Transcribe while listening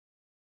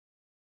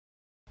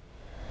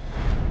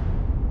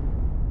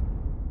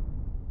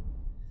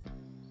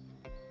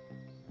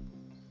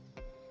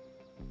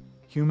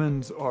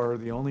Humans are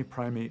the only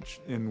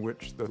primates in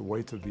which the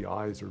whites of the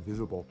eyes are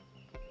visible.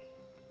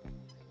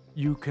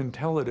 You can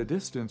tell at a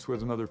distance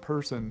with another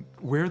person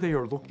where they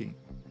are looking.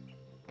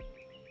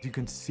 You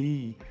can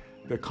see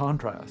the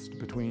contrast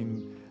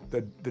between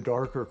the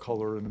darker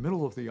color in the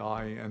middle of the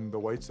eye and the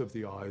whites of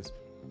the eyes.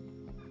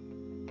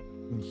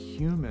 In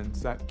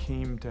humans, that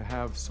came to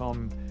have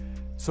some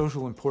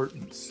social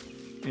importance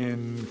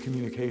in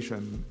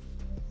communication.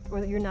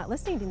 Or you're not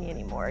listening to me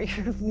anymore,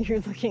 you're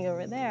looking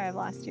over there, I've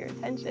lost your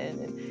attention.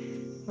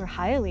 And we're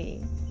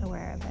highly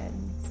aware of it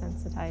and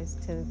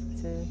sensitized to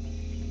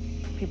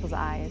people's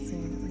eyes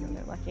and when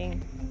they're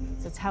looking.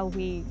 So it's how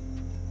we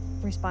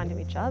respond to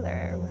each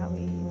other, how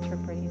we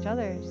interpret each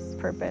other's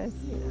purpose,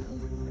 you know.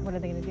 What are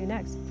they going to do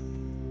next?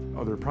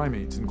 Other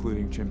primates,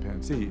 including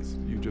chimpanzees,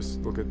 you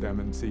just look at them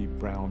and see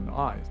brown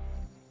eyes.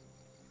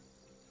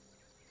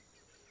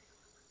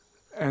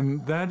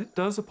 And that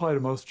does apply to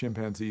most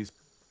chimpanzees,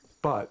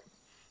 but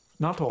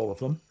not to all of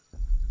them.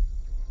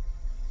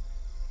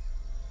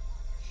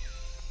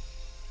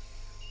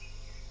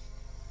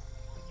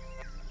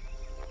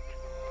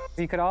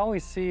 You could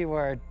always see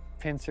where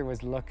Pincer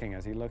was looking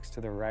as he looks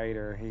to the right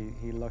or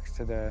he looks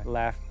to the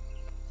left.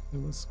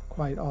 It was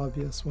quite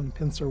obvious when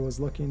Pincer was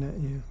looking at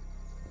you.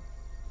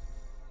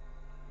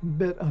 A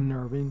bit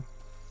unnerving.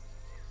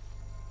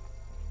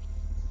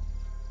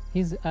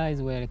 His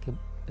eyes were like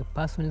a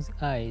person's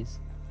eyes.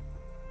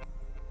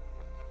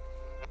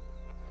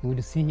 You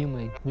would see him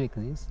like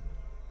this.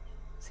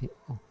 See,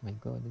 oh my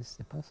God, this is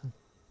a person.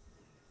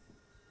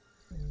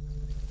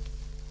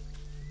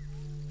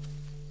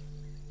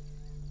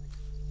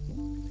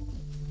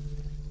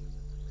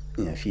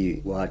 You know, if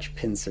you watch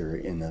Pincer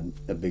in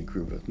a big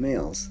group of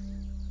males,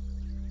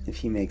 if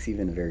he makes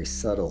even a very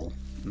subtle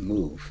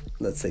move,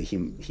 let's say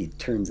he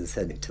turns his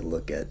head to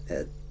look at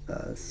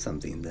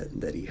something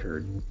that he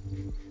heard,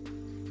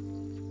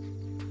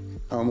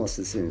 almost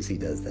as soon as he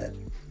does that,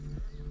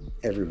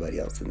 everybody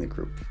else in the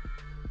group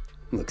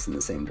looks in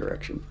the same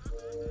direction.